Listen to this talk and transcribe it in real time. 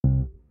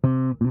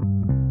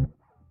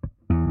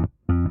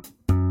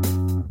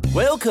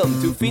Welcome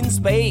to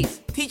FinSpace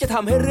ที่จะท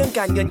ำให้เรื่อง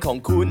การเงินของ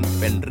คุณ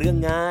เป็นเรื่อง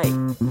ง่าย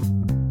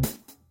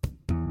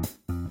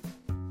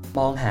ม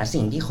องหา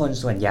สิ่งที่คน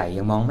ส่วนใหญ่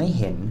ยังมองไม่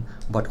เห็น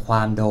บทคว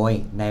ามโดย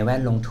นายแว่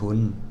นลงทุน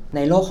ใน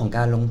โลกของก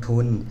ารลงทุ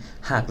น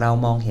หากเรา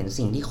มองเห็น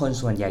สิ่งที่คน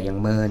ส่วนใหญ่ยัง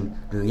เมิน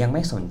หรือยังไ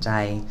ม่สนใจ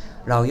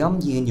เราย่อม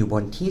ยืนอยู่บ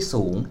นที่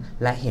สูง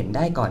และเห็นไ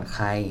ด้ก่อนใค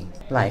ร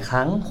หลายค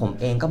รั้งผม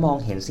เองก็มอง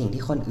เห็นสิ่ง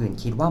ที่คนอื่น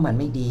คิดว่ามัน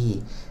ไม่ดี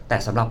แต่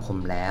สำหรับผม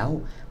แล้ว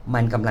มั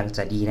นกำลังจ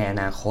ะดีในอ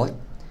นาคต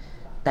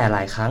แต่หล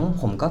ายครั้ง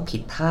ผมก็ผิ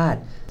ดพลาด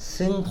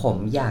ซึ่งผม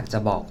อยากจะ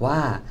บอกว่า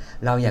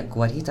เราอย่าก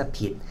ลัวที่จะ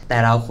ผิดแต่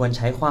เราควรใ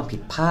ช้ความผิ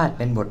ดพลาดเ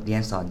ป็นบทเรีย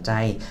นสอนใจ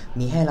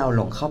มิให้เราห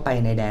ลงเข้าไป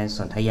ในแดนส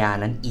นธยา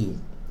นั้นอีก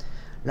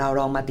เรา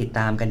ลองมาติดต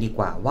ามกันดีก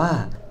ว่าว่า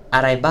อ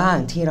ะไรบ้าง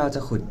ที่เราจ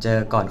ะขุดเจอ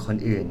ก่อนคน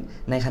อื่น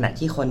ในขณะ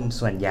ที่คน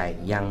ส่วนใหญ่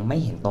ยังไม่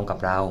เห็นตรงกับ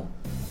เรา 1.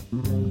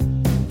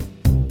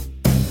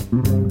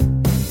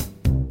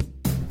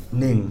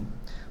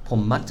 ผ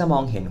มมักจะม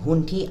องเห็นหุ้น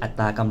ที่อั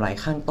ตรากำไร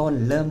ข้างต้น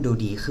เริ่มดู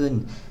ดีขึ้น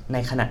ใน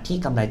ขณะที่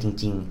กำไรจ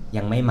ริงๆ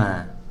ยังไม่มา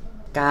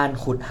การ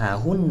ขุดหา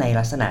หุ้นใน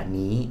ลักษณะ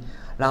นี้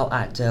เราอ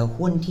าจเจอ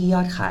หุ้นที่ย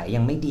อดขายยั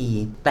งไม่ดี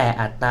แต่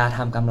อัตราท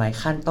ำกำไร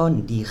ขั้นต้น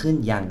ดีขึ้น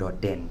อย่างโดด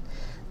เด่น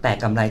แต่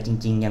กำไรจ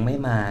ริงๆยังไม่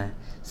มา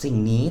สิ่ง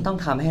นี้ต้อง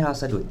ทำให้เรา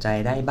สะดุดใจ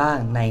ได้บ้าง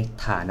ใน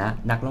ฐานะ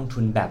นักลงทุ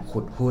นแบบขุ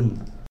ดหุ้น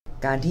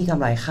การที่กำ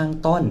ไรข้าง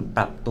ต้นป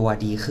รับตัว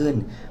ดีขึ้น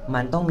มั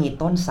นต้องมี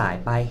ต้นสาย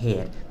ปลายเห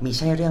ตุมิใ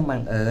ช่เรื่องบั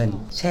งเอิญ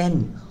เช่น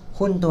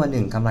หุ้นตัวห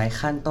นึ่งกำไร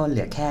ขั้นต้นเห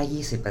ลือแ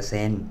ค่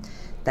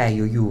 20% แต่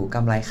อยู่ๆก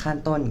ำไรขั้น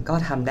ต้นก็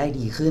ทำได้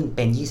ดีขึ้นเ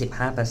ป็น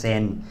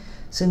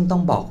 25% ซึ่งต้อ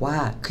งบอกว่า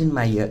ขึ้นม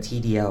าเยอะที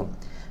เดียว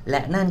แล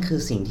ะนั่นคือ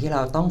สิ่งที่เร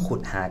าต้องขุ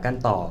ดหากัน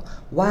ต่อ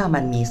ว่ามั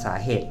นมีสา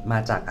เหตุมา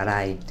จากอะไร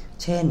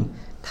เช่น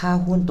ถ้า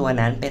หุ้นตัว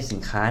นั้นเป็นสิ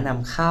นค้าน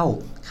ำเข้า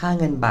ค่า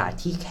เงินบาท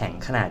ที่แข็ง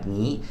ขนาด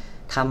นี้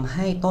ทำใ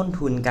ห้ต้น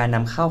ทุนการน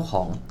ำเข้าข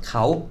องเข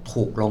า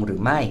ถูกลงหรื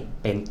อไม่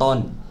เป็นต้น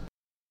 2.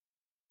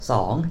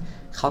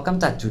 เขาก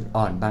ำจัดจุด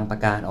อ่อนบางประ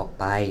การออก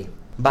ไป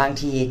บาง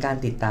ทีการ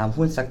ติดตาม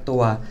หุ้นสักตั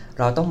ว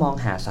เราต้องมอง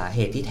หาสาเห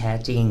ตุที่แท้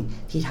จริง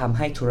ที่ทำใ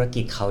ห้ธุร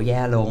กิจเขาแ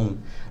ย่ลง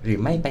หรือ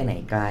ไม่ไปไหน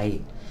ไกล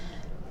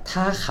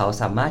ถ้าเขา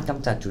สามารถก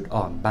ำจัดจุด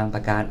อ่อนบางป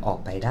ระการออก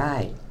ไปได้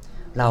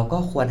เราก็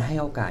ควรให้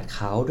โอกาสเ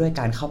ขาด้วย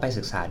การเข้าไป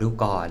ศึกษาดู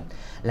ก่อน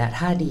และ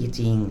ถ้าดี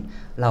จริง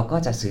เราก็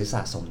จะซื้อส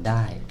ะสมไ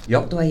ด้ย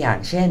กตัวอย่าง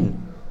เช่น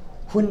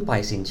หุ้นปล่อ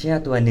ยสินเชื่อ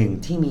ตัวหนึ่ง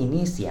ที่มีห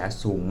นี้เสีย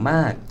สูงม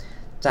าก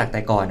จากแ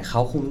ต่ก่อนเขา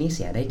คุมหนี้เ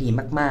สียได้ดี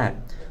มากๆ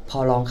พ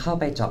อลองเข้า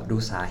ไปเจาะดู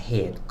สาเห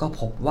ตุก็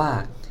พบว่า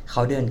เข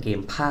าเดินเก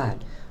มพลาด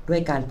ด้ว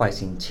ยการปล่อย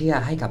สินเชื่อ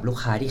ให้กับลูก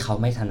ค้าที่เขา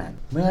ไม่ถนัด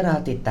เมื่อเรา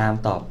ติดตาม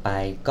ต่อไป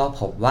ก็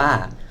พบว่า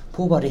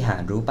ผู้บริหา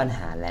รรู้ปัญห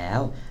าแล้ว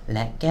แล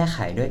ะแก้ไข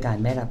ด้วยการ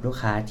ไม่รับลูก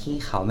ค้าที่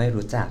เขาไม่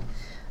รู้จัก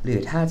หรือ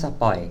ถ้าจะ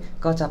ปล่อย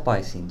ก็จะปล่อย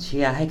สินเ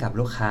ชื่อให้กับ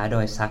ลูกค้าโด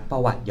ยซักปร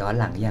ะวัติย้อน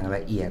หลังอย่างล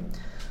ะเอียด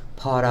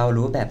พอเรา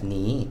รู้แบบ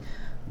นี้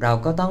เรา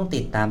ก็ต้อง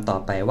ติดตามต่อ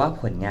ไปว่า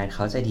ผลงานเข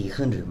าจะดี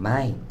ขึ้นหรือไ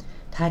ม่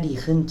ถ้าดี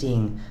ขึ้นจริง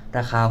ร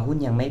าคาหุ้น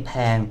ยังไม่แพ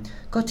ง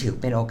ก็ถือ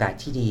เป็นโอกาส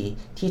ที่ดี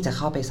ที่จะเ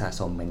ข้าไปสะ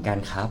สมเหมือนกัน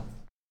ครับ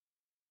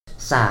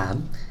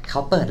 3. เขา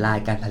เปิดไล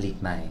น์การผลิต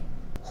ใหม่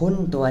หุ้น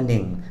ตัวห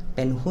นึ่งเ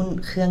ป็นหุ้น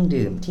เครื่อง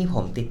ดื่มที่ผ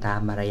มติดตาม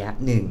มาระยะ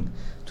หนึ่ง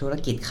ธุร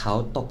กิจเขา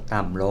ตก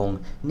ต่ำลง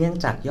เนื่อง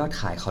จากยอด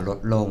ขายเขาลด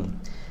ลง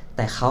แ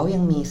ต่เขายั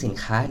งมีสิน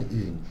ค้า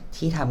อื่นๆ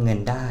ที่ทำเงิน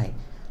ได้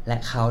และ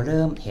เขาเ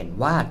ริ่มเห็น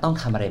ว่าต้อง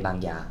ทำอะไรบาง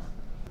อย่าง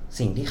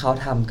สิ่งที่เขา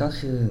ทำก็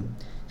คือ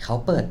เขา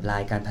เปิดรา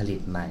ยการผลิ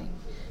ตใหม่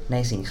ใน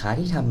สินค้า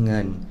ที่ทำเงิ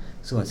น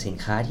ส่วนสิน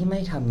ค้าที่ไม่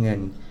ทำเงิน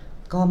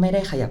ก็ไม่ไ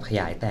ด้ขยับข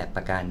ยายแต่ป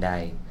ระการใด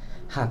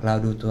หากเรา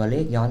ดูตัวเล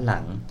ขย้อนหลั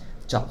ง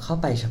เจาะเข้า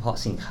ไปเฉพาะ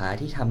สินค้า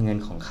ที่ทำเงิน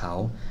ของเขา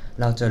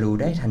เราจะรู้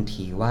ได้ทัน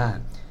ทีว่า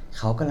เ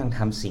ขากำลังท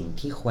ำสิ่ง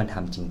ที่ควรท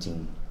ำจริง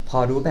ๆพอ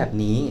รู้แบบ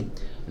นี้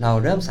เรา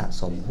เริ่มสะ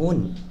สมหุ้น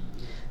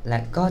และ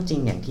ก็จริง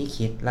อย่างที่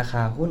คิดราค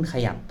าหุ้นข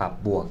ยับปรับ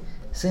บวก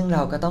ซึ่งเร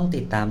าก็ต้อง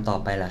ติดตามต่อ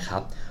ไปแหละครั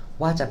บ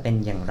ว่าจะเป็น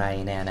อย่างไร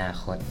ในอนา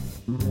คต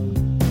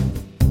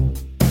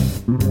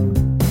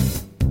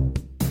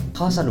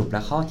ข้อสรุปแล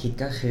ะข้อคิด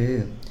ก็คือ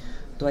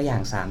ตัวอย่า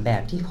ง3แบ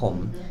บที่ผม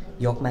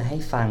ยกมาให้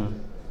ฟัง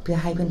เพื่อ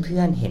ให้เพื่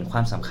อนๆเห็นคว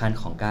ามสำคัญ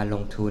ของการล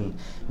งทุน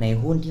ใน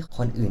หุ้นที่ค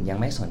นอื่นยัง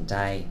ไม่สนใจ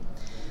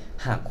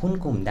หากหุ้น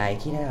กลุ่มใด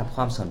ที่ได้รับค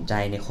วามสนใจ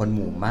ในคนห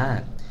มู่มาก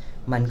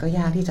มันก็ย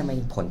ากที่จะมี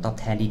ผลตอบ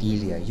แทนดีๆ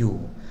เหลืออยู่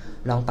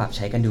ลองปรับใ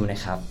ช้กันดูนะ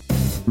ครับ